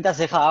იაკინტას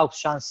ეხა აქვს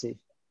შანსი.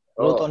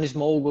 რომ ტონის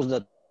მოუგოს და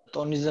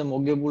ტონიზე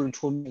მოგებული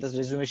ჩხუბის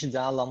რეზუმეში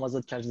ძალიან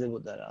ლამაზად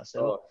ჩარჯდებოდა რა, ასე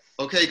რომ.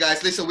 Okay guys,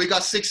 listen, we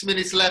got 6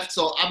 minutes left,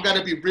 so I'm going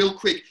to be real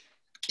quick.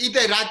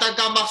 კიდე რა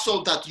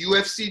დაგამახსოვრდათ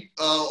UFC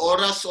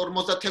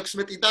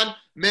 256-დან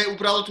მე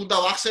უბრალოდ უნდა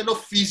ვახსენო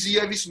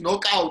ფიზიევის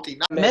ნოკაუტი.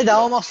 მე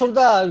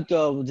დავამახსოვრდა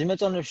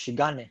ძიმეწონებში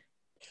განე.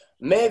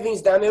 მე ვინც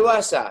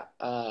დამევასა,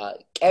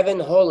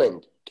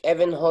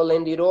 კევინ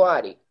ჰოლენდი რო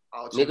არის.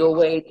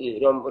 middleweight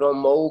რომ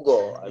მოუგო,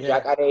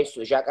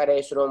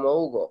 ჟაკარეის რომ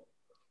მოუგო.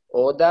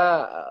 და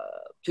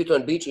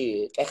თვითონ ბიჭი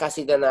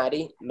ტეხასიდან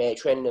არის, მე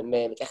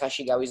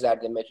ტეხასში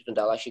გავიზარდე, მე თვითონ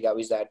დალაში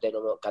გავიზარდე,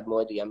 რომ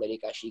გადმოვედი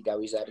ამერიკაში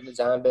გავიზარდე,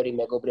 ძალიან ბევრი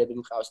მეგობრები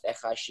მყავს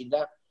ტეხასში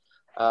და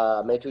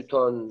მე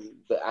თვითონ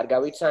არ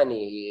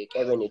გავიცანი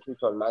კევინი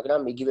თვითონ,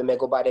 მაგრამ იგივე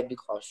მეგობარები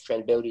ყავს,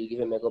 ჩვენ ბევრი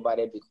იგივე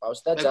მეგობარები ყავს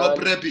და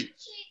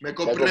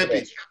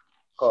მეგობრები.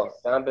 ხო,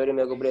 ძალიან ბევრი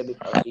მეგობრები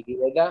ყავს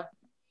იგივე და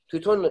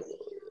თვითონ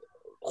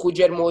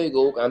ხუჯერ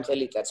მოიგო უკვე ამ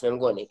წელიწადს მე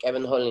მგონი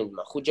კევინ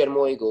ჰოლენდმა ხუჯერ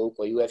მოიგო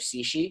უკვე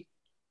UFC-ში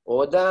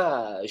და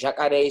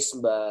ჟაკარეის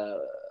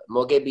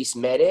მოგების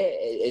მერე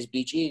ეს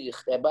ბიჭი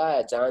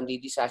ხდება ძალიან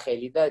დიდი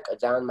სახელი და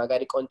ძალიან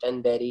მაგარი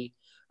კონტენდერი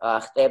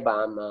ხდება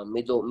ამ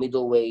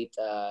middleweight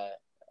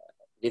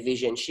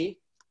division-ში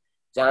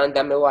ძალიან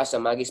დამევასა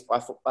მაგის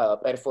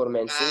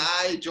პერფორმანსი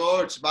აი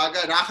ჯორჯ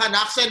მაგა რახან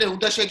ახსენე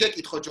უნდა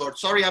შეგეკითხო ჯორჯ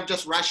sorry I'm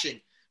just rushing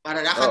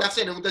მაგრამ რახან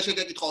ახსენე უნდა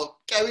შეგეკითხო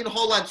კევინ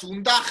ჰოლანდს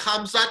უნდა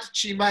ხამზად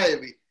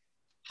ჩიმაევი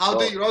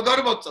როგორ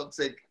მოწონს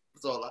ეგ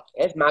ბრძოლა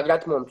ეს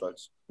მაგრამ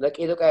მომწონს და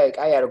კიდე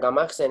კაია რომ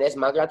გამახსენე ეს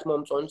მაგრამ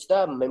მომწონს და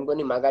მე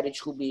მგონი მაგარი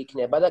ჩხუბი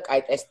იქნება და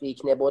კაი ტესტი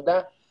იქნებოდა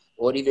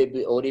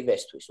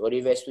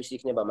ორივესთვის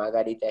იქნება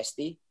მაგარი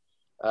ტესტი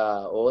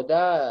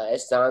და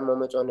ეს ძალიან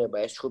მომეწონება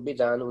ეს ჩხუბი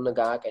ძალიან უნდა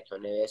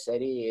გააკეთონ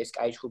ეს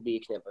კაი ჩხუბი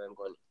იქნება მე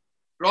მგონი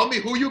Romy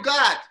who you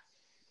got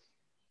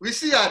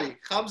ვისი არის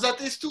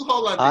ხამზატის თუ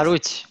ჰოლანდის არ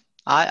ვიცი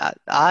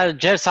არ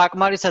ჯერ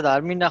საკმარისად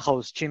არ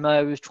მინახავს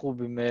ჩიმაევის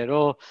ჩხუბი მე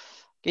რომ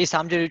კი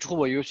სამჯერ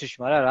იჩხუბა UFC-ში,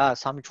 მაგრამ რა,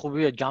 სამი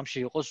ჩხუბია ჯამში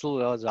იყო, სულ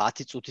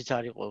 10 წუთიც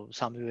არ იყო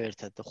სამივე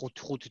ერთად, 5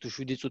 თუ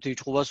 7 წუთი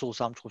იჩხუბა სულ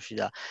სამ ჩხუბში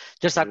და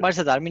ჯერ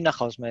საკმარისად არ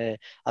მინახავს მე,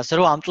 ასე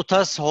რომ ამ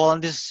წუთას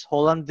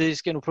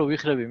ჰოლანდისკენ უფრო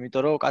ვიხრები,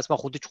 იმიტომ რომ კაცმა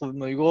 5 ჩხუბი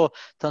მოიგო,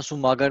 თან სულ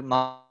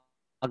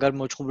მაგარ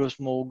მოჩხუბრებს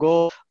მოუგო,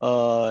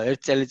 ერთ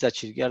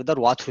წელიწადში კი არა და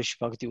 8 თვეში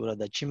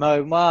ფაქტიურად და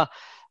ჩიმაევმა,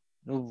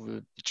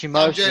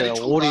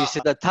 ჩიმაევს ორი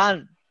ისე და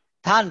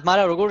თან,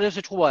 მაგრამ როგორ ეს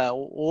ეჩხუბა,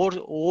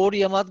 ორი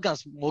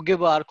ამადგანს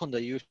მოგება არ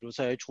ქონდა UFC-ს,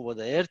 როცა ეჩხუბა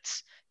და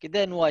ერთს,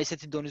 კიდე ნუ აი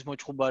ესეთი დონის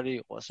მოჩხუბარი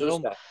იყო, ასე რომ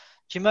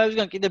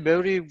ჩიმაევსგან კიდე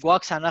ბევრი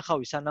გვაქვს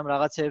ანახავი, სანამ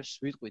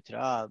რაღაცებს ვიტყვით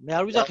რა. მე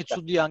არ ვიზახი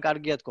ცუდი ან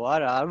კარგია თქო,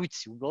 არა, არ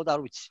ვიცი, უბრალოდ არ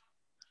ვიცი.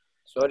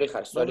 სწორი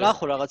ხარ.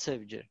 ნახო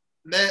რაღაცები ჯერ.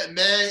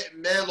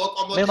 მე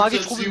ლოკომოტივს მე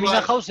მაგის ჩხუბი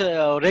მინახავს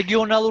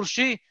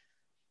რეგიონალურში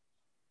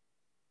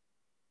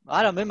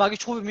არა მე მაგის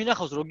ჩხუბი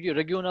მინახავს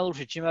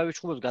რეგიონალურში ჩიმაევის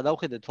ჩხუბებს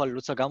გადავხედე თვალი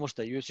როცა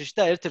გამოჩნდა UFC-ში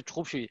და ერთ-ერთ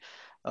ჩხუბში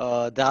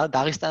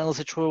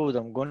დაღესტანელს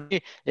ეჩხუბებოდა მგონი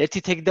ერთი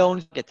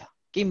ტეიქდაუნი გეკეთა.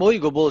 კი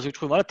მოიგო ბოლოს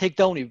ჩხუბი, მაგრამ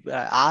ტეიქდაუნი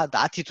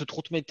 10 თუ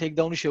 15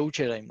 ტეიქდაუნი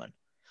შეუჩერა იმან.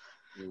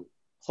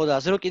 ხო და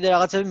ასე რომ კიდე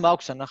რაღაცები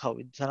მაქვს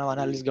ანახავი, სანამ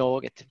ანალიზი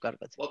გავაკეთებ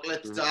კარგად.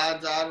 მოკლედ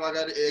ძალიან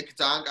მაგარი ეგ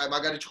ძალიან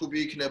მაგარი ჩხუბი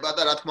იქნება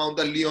და რა თქმა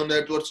უნდა ლიონ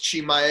ედვარდს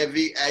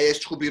ჩიმაევი აი ეს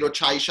ჩხუბი რო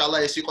ჩაიშალა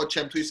ეს იყო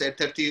ჩემთვის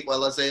ერთ-ერთი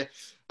ყველაზე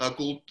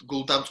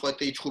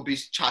გულდამწყვეტი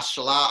ჩხუბის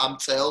ჩაშლა ამ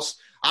წელს.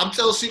 ამ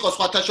წელს იყო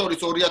სხვათა შორის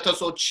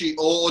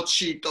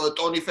 2020-ში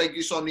ტონი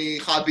ფერგიუსონი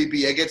ხაბიბი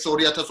ეგეც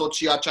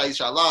 2020-ში არ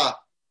ჩაიშალა?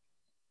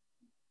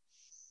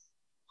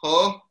 ხო?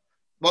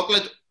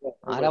 მოკლედ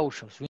არა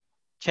უშავს.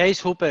 ჩეის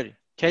ჰუპერი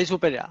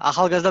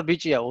ახალგაზრდა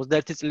ბიჭია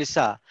 21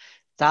 წლისაა.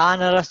 ძალიან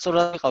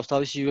არასწორად იყავს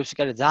თავისი UFC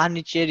კარიერა, ძალიან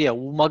ნიჭიერია,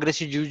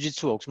 უმაგრესი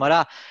ჯიუჯიტსუ აქვს,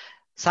 მაგრამ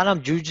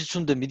სანამ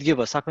ჯიუჯიტსუნდე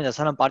მიდგება საქმე და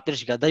სანამ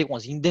პარტერში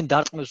გადაიყვანს, იმდენ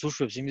დარტყმებს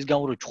უშვებს იმის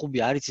გამო რომ ჩხუბი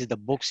არ იცის და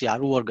ბოქსი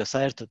არ უარგა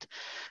საერთოდ.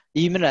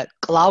 იმენა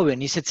კლავენ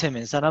ისე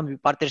ცემენ სანამ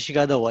პარტერში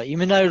გადავა.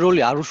 იმენარი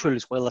როლი არ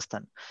უშველის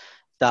ყველასთან.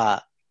 და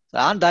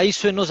ან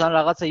დაისვენოს ან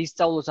რაღაცა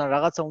ისწავლოს ან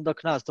რაღაცა უნდა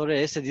ქნას, თორე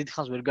ესე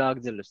დიდხანს ვერ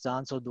გააგრძელებს,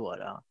 ძალიან ცოდოა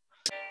რა.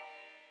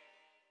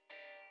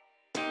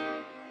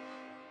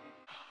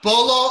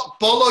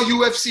 Bolo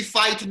UFC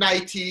Fight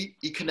Night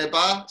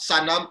იქნება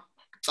სანამ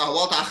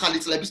წავალთ ახალი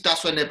წლების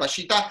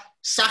დასვენებაში და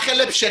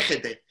სახელებს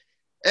შეხედე.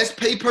 ეს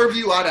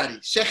pay-per-view არ არის.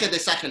 შეხედე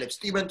სახელებს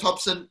Steven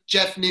Thompson,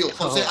 Jeff Neal,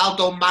 Jose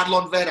Aldo,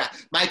 Marlon Vera,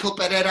 Michael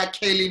Pereira,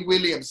 Kaylin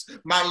Williams,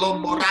 Marlon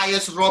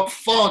Moraes, Rob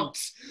Font.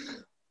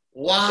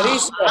 Wow,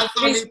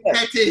 Anthony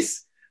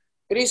Pettis.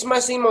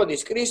 Christmas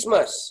imodis,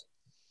 Christmas.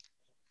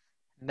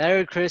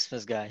 Merry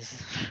Christmas guys.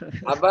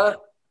 აბა.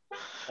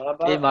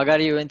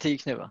 magari event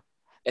იქნება.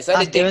 ეს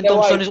არის Steven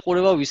Thompson-ის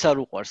ყურება ვის არ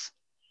უყვარს.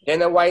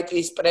 Dana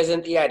White-ის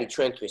პრეზენტი არის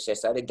ჩვენთვის,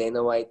 ეს არის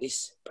Dana White-ის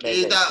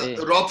კი და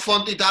პრეზენტი. Rob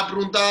Font-ი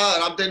დაბრუნდა,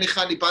 რამდენი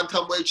ხანი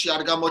bantamweight-ში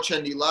არ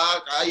გამოჩენილა.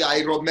 აი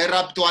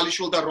მერაბ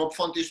დვალიშვილ და Rob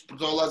Font-ის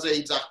ბრძოლაზე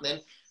იძახდნენ,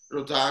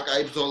 რომ ძალიან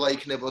კაი ბრძოლა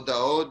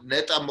იქნებოდაო.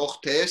 ნეტა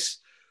მოხდეს.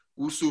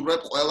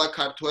 უსურვებ ყველა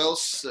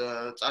ქართველს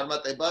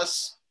წარმატებას.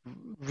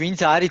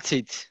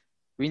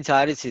 ვინც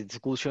არიცით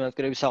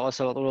გულშემატკივრების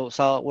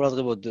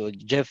საყურადღებოდ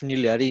ჯეფ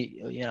ნილი არის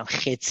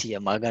ხეცია,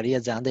 მაგარია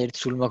ძალიან და ერთი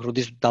სული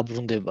მაკრუდის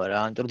დაბრუნდება რა,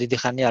 ამიტომ დიდი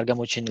ხანი არ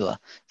გამოჩენილა,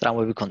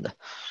 ტრამვები ქონდა.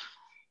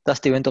 და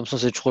სტივენ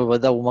თომპსონს ეჩხუბება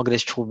და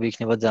უმაგრესი ჩხუბი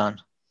იქნება ძალიან.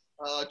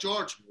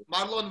 George,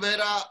 Marlon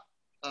Vera,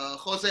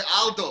 Jose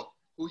Aldo,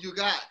 who you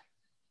got?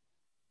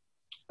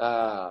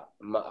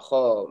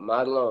 ხო,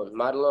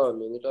 Marlon,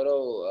 იმიტომ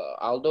რომ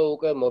Aldo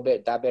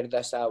უკვე დაბერდა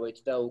საავეთ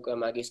და უკვე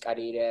მაგის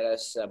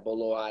კარიერას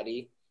ბოლო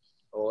არის.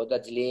 და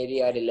ძლიერი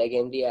არის,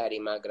 ლეგენდი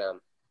არის, მაგრამ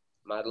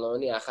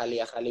Marlon-ი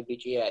ახალი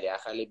ბიჭი არის,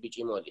 ახალი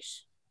ბიჭი მოდის.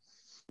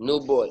 New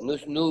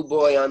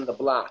boy on the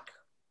block.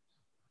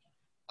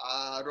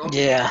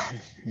 Yeah,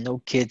 no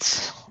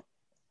kids.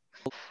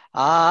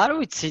 არ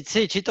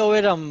ვიცი, ჩიტო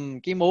ვერამ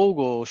კი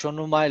მოუგო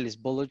შონუ მაილის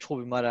ბოლო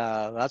ჩხუბი,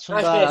 მაგრამ რაც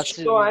უნდა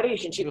ჩიტო არის,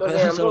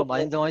 ჩიტოზე ამბობ.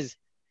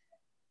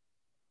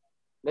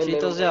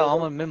 ჩიტოზე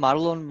მე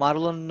Marlon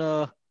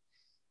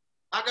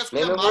აგას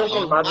ქვია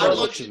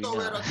Marlon ჩიტო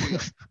ვერა ქვია.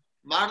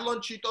 Marlon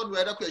Chiton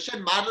ვერა ქვია. შენ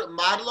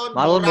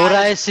Marlon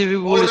Moraes-ი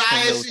ვიგულის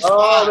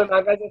მე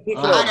მაგაზე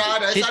ფიქრობ.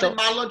 არა, ეს არის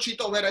Marlon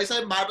Chito ვერა, ეს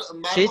არის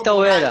Marlon Chito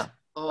ვერა.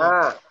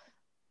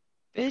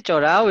 ბიჭო,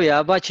 რავი,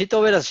 აბა Chito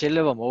ვერას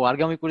შეიძლება არ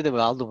გამიკვირდება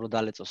Aldo რო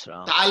დალეწოს რა.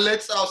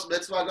 დალეწავს,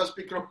 მეც მაგას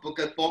ფიქრობ,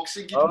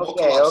 ბოქსინგით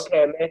მოკლავს.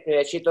 ოკეი, მე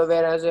Chito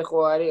ვერაზე ხო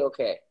არის,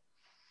 ოკეი.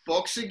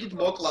 ბოქსინგით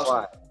მოკლავს.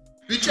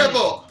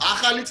 ბიჭებო,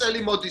 ახალი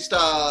წელი მოდის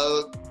და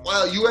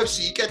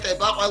UFC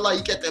იკეტება, ყველა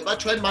იკეტება,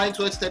 ჩვენ მაინც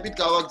ვეცდებით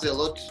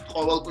გავაგზელოთ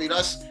ყოველ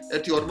კვირას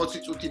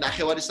 1:40 წუთი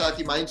ნახევარი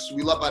საათი მაინც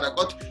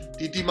ვილაპარაკოთ.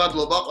 დიდი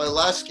მადლობა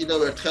ყველას, კიდევ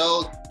ერთხელ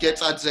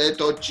გეწაძე,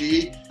 დოჯი.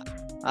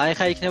 აი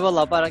ხა იქნება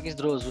ლაპარაკის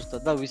დრო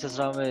ზუსტად და ვისაც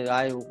რამე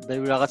აი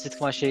ბევრი რაღაცი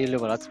თქმა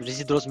შეიძლება, რაც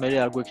რისი დროს მე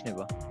არ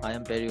გვექნება აი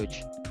ამ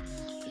პერიოდში.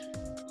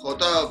 ხო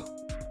და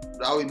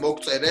რავი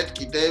მოგწერეთ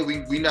კიდე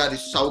ვინ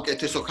არის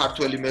საუკეთესო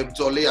ქართველი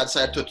მებრძოლი, ან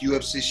საერთოდ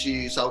UFC-ში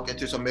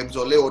საუკეთესო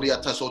მებრძოლი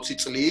 2020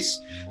 წლის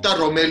და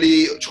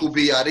რომელი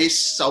ჩხუბი არის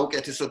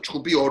საუკეთესო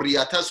ჩხუბი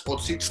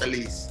 2020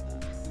 წლის.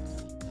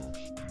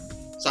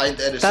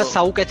 საინტერესო. და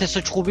საუკეთესო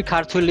ჩხუბი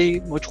ქართველი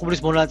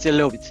მოჩხუბრის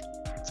მონაწილეობით.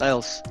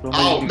 წელს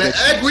რომელი მე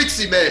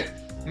ვიცი მე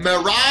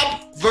Merab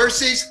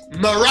versus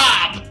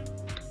Merab.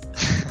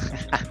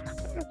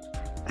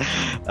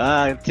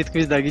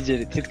 თითქმის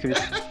დაგიჯერეთ, თითქმის.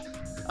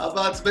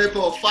 About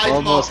people fight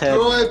for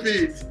throw a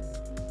bit.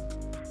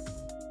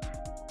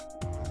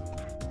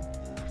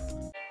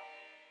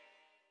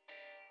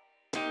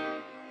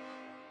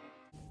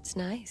 It's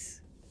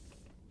nice.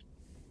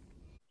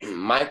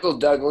 Michael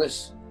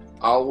Douglas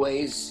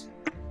always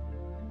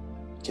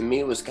to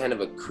me was kind of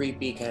a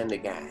creepy kind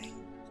of guy.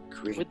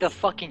 Creepy. With the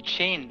fucking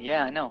chain,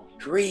 yeah, I know.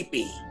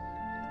 Creepy.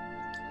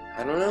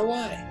 I don't know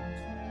why.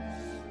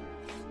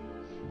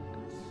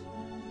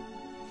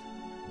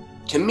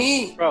 To me,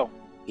 bro.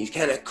 He's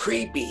kind of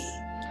creepy.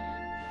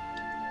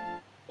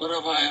 What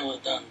have I ever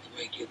done to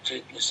make you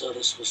treat me so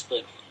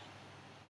disrespectful?